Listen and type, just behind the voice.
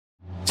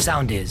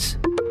Soundis.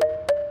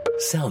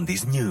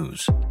 Soundis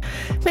News.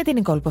 Με την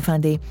Νικόλ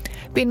Ποφαντή.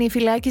 Ποινή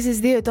φυλάκισης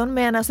 2 ετών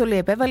με αναστολή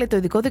επέβαλε το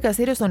ειδικό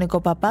δικαστήριο στον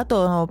Νίκο Παπά,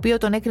 το οποίο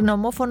τον έκρινε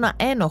ομόφωνα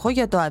ένοχο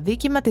για το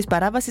αδίκημα της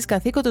παράβασης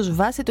καθήκοντος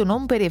βάσει του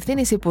νόμου περί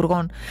ευθύνης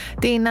υπουργών.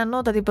 Την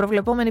ανώτατη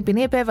προβλεπόμενη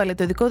ποινή επέβαλε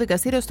το ειδικό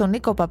δικαστήριο στον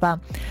Νίκο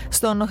Παπά.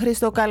 Στον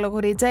Χρήστο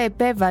Καλογρίτσα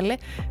επέβαλε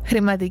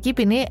χρηματική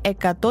ποινή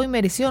 100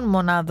 ημερησίων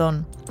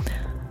μονάδων.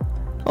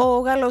 Ο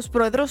Γάλλος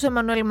πρόεδρος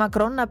Εμμανουέλ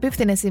Μακρόν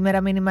απίφθινε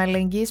σήμερα μήνυμα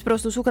αλληλεγγύης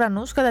προς τους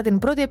Ουκρανούς κατά την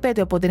πρώτη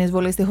επέτειο από την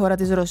εισβολή στη χώρα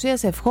της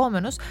Ρωσίας,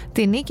 ευχόμενος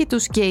τη νίκη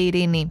τους και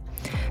ειρήνη.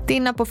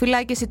 Την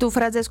αποφυλάκηση του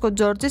Φραντζέσκο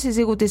Τζόρτζη,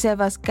 συζύγου της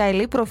Εύας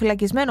Καηλή,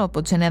 προφυλακισμένο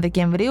από τις 9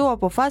 Δεκεμβρίου,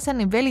 αποφάσισαν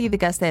οι Βέλγοι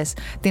δικαστές.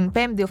 Την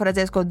Πέμπτη, ο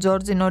Φραντζέσκο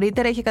Τζόρτζη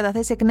νωρίτερα είχε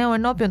καταθέσει εκ νέου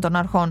ενώπιον των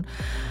αρχών.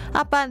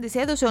 Απάντηση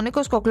έδωσε ο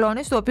Νίκος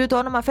Κοκλώνης, το οποίο το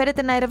όνομα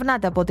φέρεται να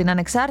ερευνάται από την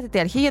ανεξάρτητη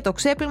αρχή για το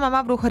ξέπλυμα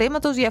μαύρου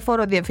χρήματος,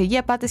 διαφόρο διαφυγή,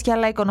 απάτες και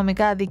άλλα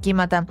οικονομικά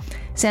αδικήματα.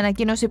 Σε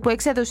ανακοίνωση που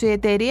εξέδωσε η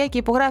εταιρεία και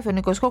υπογράφει ο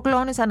Νίκος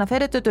Κοκλώνης,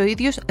 αναφέρεται ότι ο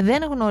ίδιος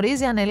δεν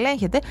γνωρίζει αν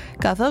ελέγχεται,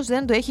 καθώς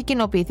δεν του έχει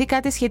κοινοποιηθεί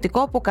κάτι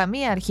σχετικό από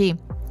καμία αρχή.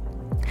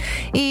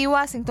 Η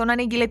Ουάσιγκτον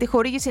ανήγγειλε τη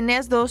χορήγηση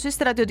νέας δόσης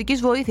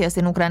στρατιωτικής βοήθειας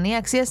στην Ουκρανία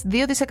αξίας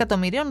 $2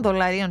 δισεκατομμυρίων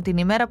την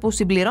ημέρα που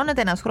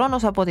συμπληρώνεται ένας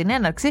χρόνος από την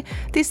έναρξη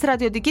της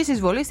στρατιωτικής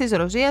εισβολής της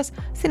Ρωσίας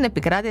στην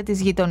επικράτεια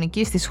της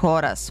γειτονικής της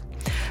χώρας.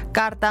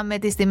 Κάρτα με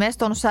τις τιμές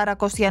των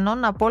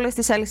σαρακοστιανών από όλες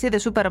τις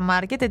αλυσίδες σούπερ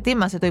μάρκετ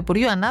ετοίμασε το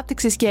Υπουργείο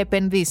Ανάπτυξης και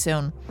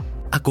Επενδύσεων.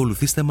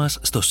 Ακολουθήστε μας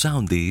στο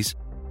Soundis,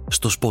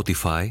 στο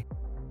Spotify,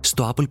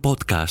 στο Apple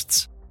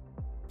Podcasts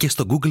και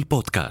στο Google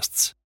Podcasts.